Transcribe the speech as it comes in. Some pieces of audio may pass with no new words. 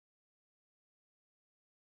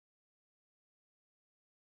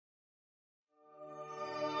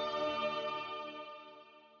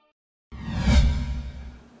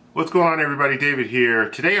What's going on, everybody? David here.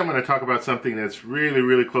 Today I'm going to talk about something that's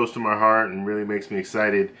really close to my heart and really makes me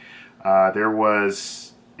excited.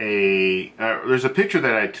 There's a picture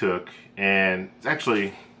that I took, and it's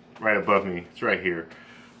actually right above me. It's right here.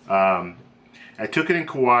 I took it in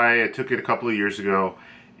Kauai. I took it a couple of years ago,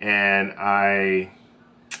 and I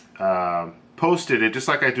posted it just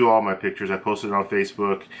like I do all my pictures. I posted it on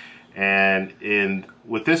Facebook. And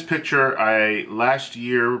with this picture, last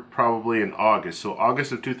year, probably in August, so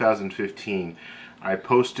August of 2015, I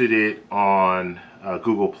posted it on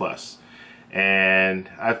Google+. And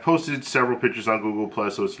I've posted several pictures on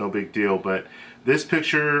Google+, so it's no big deal. But this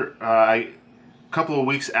picture, a couple of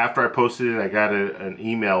weeks after I posted it, I got an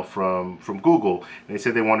email from Google, and they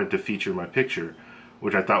said they wanted to feature my picture,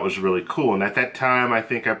 which I thought was really cool. And at that time, I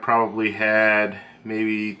think I probably had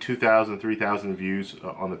maybe 2,000, 3,000 views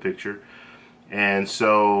on the picture. And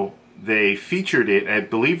so they featured it. I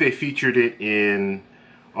believe they featured it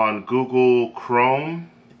on Google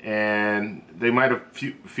Chrome, and they might have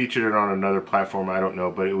featured it on another platform, I don't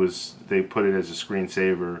know, but they put it as a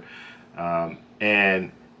screensaver.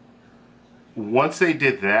 And once they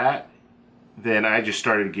did that, then I just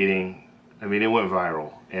started getting, it went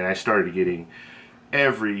viral, and I started getting,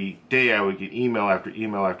 every day I would get email after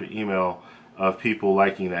email after email of people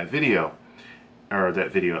liking that video,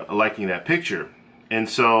 liking that picture. And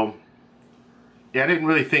so, yeah, I didn't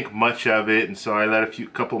really think much of it, and so I let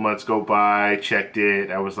couple months go by, checked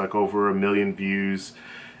it. I was like over 1 million views,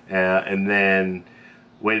 and then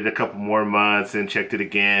waited a couple more months and checked it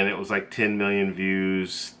again. It was like 10 million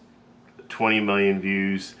views, 20 million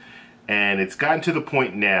views, and it's gotten to the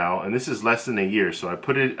point now, and this is less than a year. So I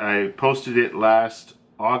posted it last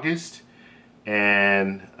August,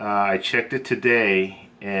 and I checked it today,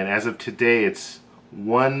 and as of today it's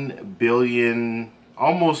 1 billion,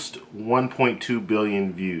 almost 1.2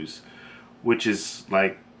 billion views, which is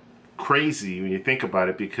like crazy when you think about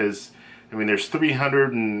it, because there's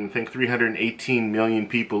 318 million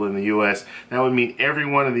people in the US. That would mean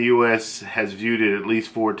everyone in the US has viewed it at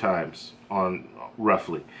least 4 times, on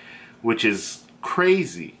roughly, which is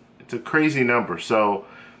crazy. It's a crazy number. So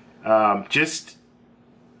I'm just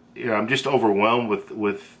overwhelmed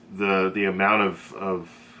with the amount of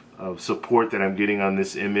support that I'm getting on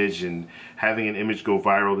this image, and having an image go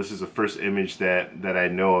viral. This is the first image that I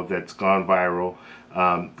know of that's gone viral.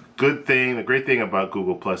 The great thing about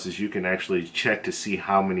Google Plus is you can actually check to see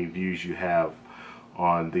how many views you have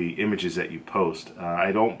on the images that you post.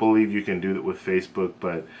 I don't believe you can do that with Facebook,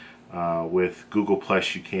 but with Google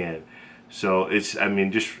Plus you can. So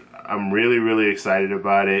I'm really excited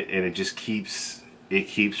about it, and it just keeps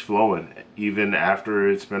flowing even after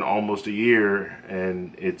it's been almost a year,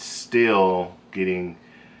 and it's still getting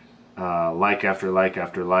like after like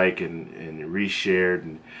after like, and reshared.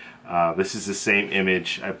 And this is the same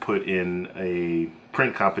image I put in a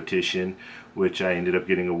print competition, which I ended up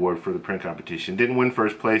getting an award for the print competition. Didn't win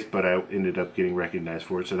first place, but I ended up getting recognized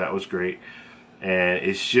for it, so that was great. And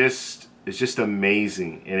it's just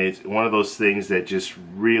amazing, and it's one of those things that just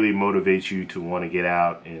really motivates you to want to get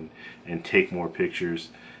out and take more pictures.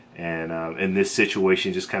 And in this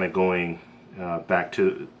situation, just kind of going back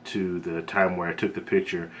to the time where I took the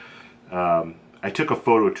picture, I took a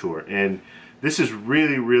photo tour, and this is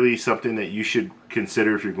really something that you should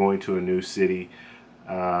consider if you're going to a new city.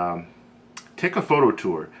 Take a photo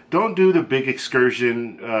tour. Don't do the big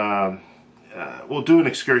excursion. We'll do an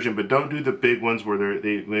excursion, but don't do the big ones where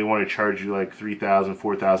they want to charge you like $3,000,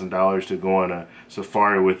 $4,000 to go on a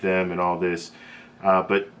safari with them and all this.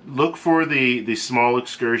 But look for the small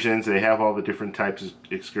excursions. They have all the different types of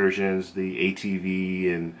excursions, the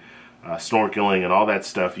ATV and snorkeling and all that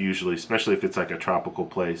stuff. Usually, especially if it's like a tropical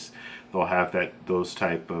place, they'll have those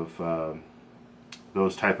type of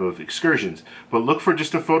excursions. But look for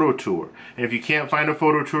just a photo tour. And if you can't find a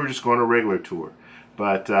photo tour, just go on a regular tour.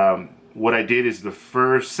 But what I did is the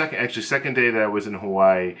second day that I was in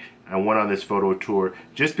Hawaii, I went on this photo tour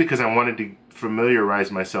just because I wanted to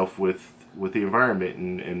familiarize myself with the environment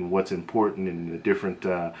and what's important, and the different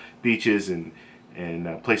beaches and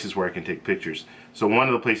places where I can take pictures. So one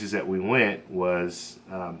of the places that we went was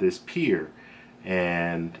this pier,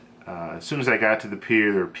 and as soon as I got to the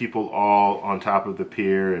pier, there were people all on top of the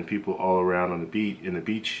pier and people all around on the beach, in the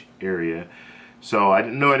beach area. So I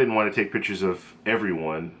didn't want to take pictures of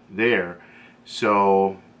everyone there.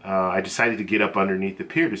 So I decided to get up underneath the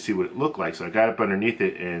pier to see what it looked like. So I got up underneath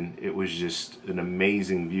it, and it was just an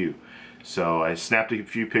amazing view. So I snapped a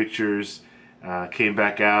few pictures, came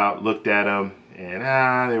back out, looked at them,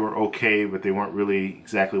 and they were okay, but they weren't really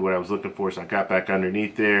exactly what I was looking for. So I got back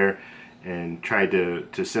underneath there and tried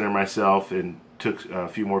to center myself, and took a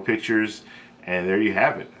few more pictures, And there you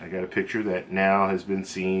have it. I got a picture that now has been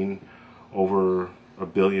seen over 1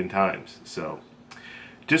 billion times. So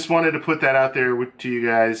just wanted to put that out there to you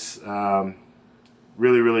guys.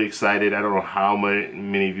 Really excited. I don't know how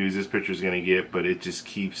many views this picture is going to get, but it just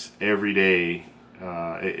keeps every day.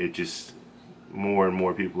 It just more and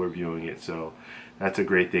more people are viewing it. So that's a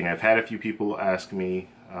great thing. I've had a few people ask me,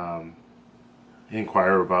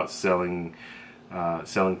 inquire about selling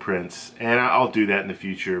prints, and I'll do that in the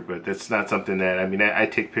future, but that's not something that, I mean, I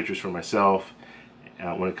take pictures for myself.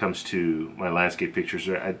 When it comes to my landscape pictures,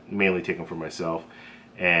 I mainly take them for myself,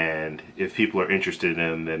 and if people are interested in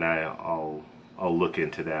them, then I'll look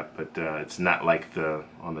into that, but it's not like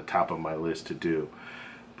on the top of my list to do.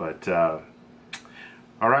 But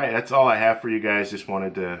alright, that's all I have for you guys. Just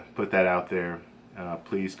wanted to put that out there.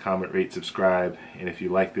 Please comment, rate, subscribe, and if you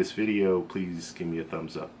like this video, please give me a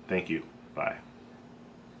thumbs up. Thank you. Bye.